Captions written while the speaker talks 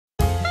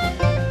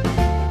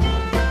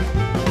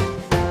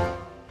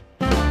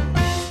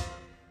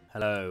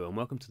Hello and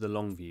welcome to the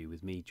long view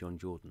with me, Jon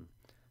Jordan.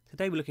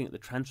 Today we're looking at the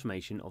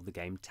transformation of the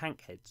game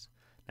Tank Headz.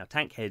 Now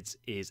Tank Headz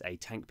is a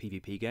tank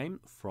PvP game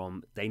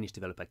from Danish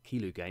developer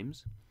Kilo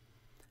Games.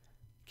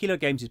 Kilo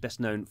Games is best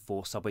known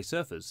for Subway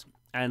Surfers,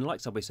 and like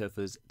Subway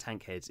Surfers,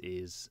 Tank Headz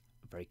is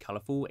very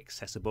colourful,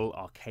 accessible,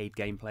 arcade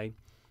gameplay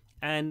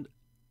and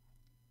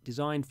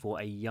designed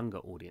for a younger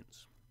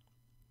audience.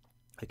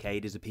 Okay,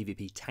 it is a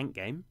PvP tank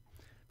game,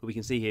 but we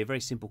can see here very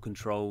simple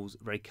controls,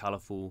 very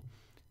colourful,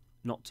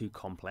 not too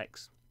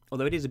complex.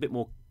 Although it is a bit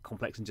more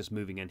complex than just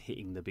moving and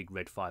hitting the big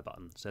red fire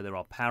button. So there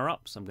are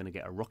power-ups. I'm going to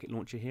get a rocket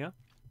launcher here.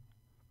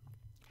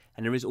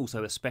 And there is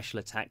also a special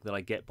attack that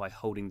I get by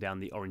holding down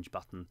the orange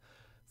button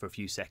for a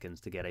few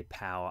seconds to get a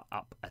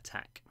power-up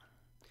attack.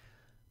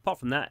 Apart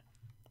from that,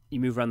 you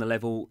move around the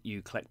level,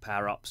 you collect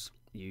power-ups,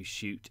 you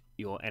shoot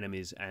your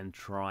enemies and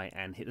try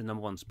and hit the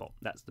 #1 spot.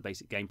 That's the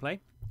basic gameplay,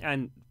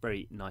 and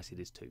very nice it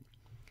is too.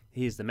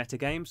 Here's the meta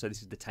game. So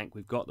this is the tank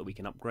we've got that we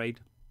can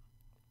upgrade.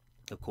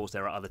 Of course,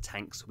 there are other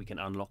tanks we can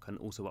unlock and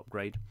also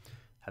upgrade,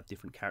 have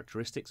different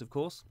characteristics, of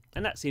course,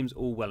 and that seems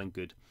all well and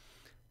good.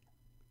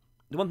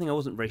 The one thing I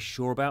wasn't very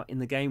sure about in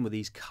the game were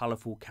these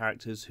colourful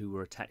characters who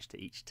were attached to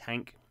each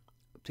tank.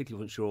 I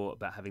particularly wasn't sure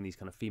about having these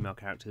kind of female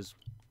characters.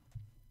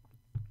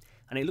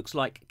 And it looks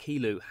like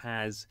Kilo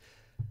has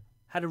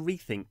had a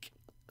rethink.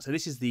 So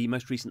this is the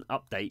most recent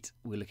update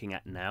we're looking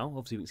at now.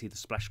 Obviously, we can see the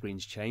splash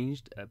screen's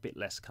changed, a bit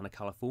less kind of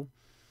colourful.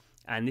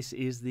 And this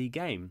is the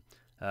game.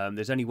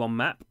 There's only one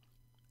map.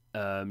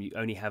 You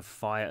only have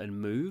fire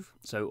and move,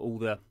 so all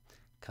the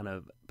kind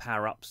of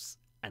power-ups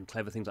and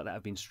clever things like that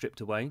have been stripped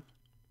away.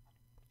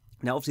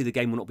 Now obviously the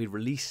game will not be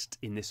released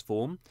in this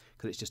form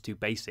because it's just too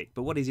basic,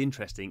 but what is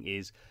interesting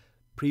is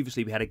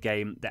previously we had a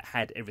game that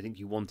had everything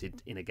you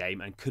wanted in a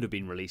game and could have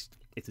been released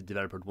if the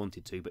developer had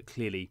wanted to, but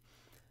clearly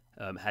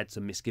had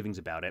some misgivings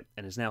about it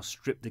and has now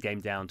stripped the game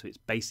down to its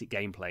basic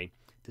gameplay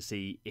to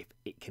see if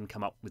it can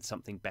come up with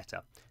something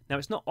better. Now,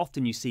 it's not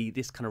often you see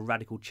this kind of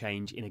radical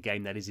change in a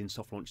game that is in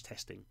soft launch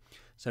testing.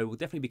 So we'll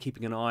definitely be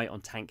keeping an eye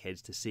on Tank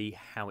Headz to see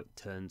how it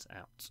turns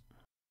out.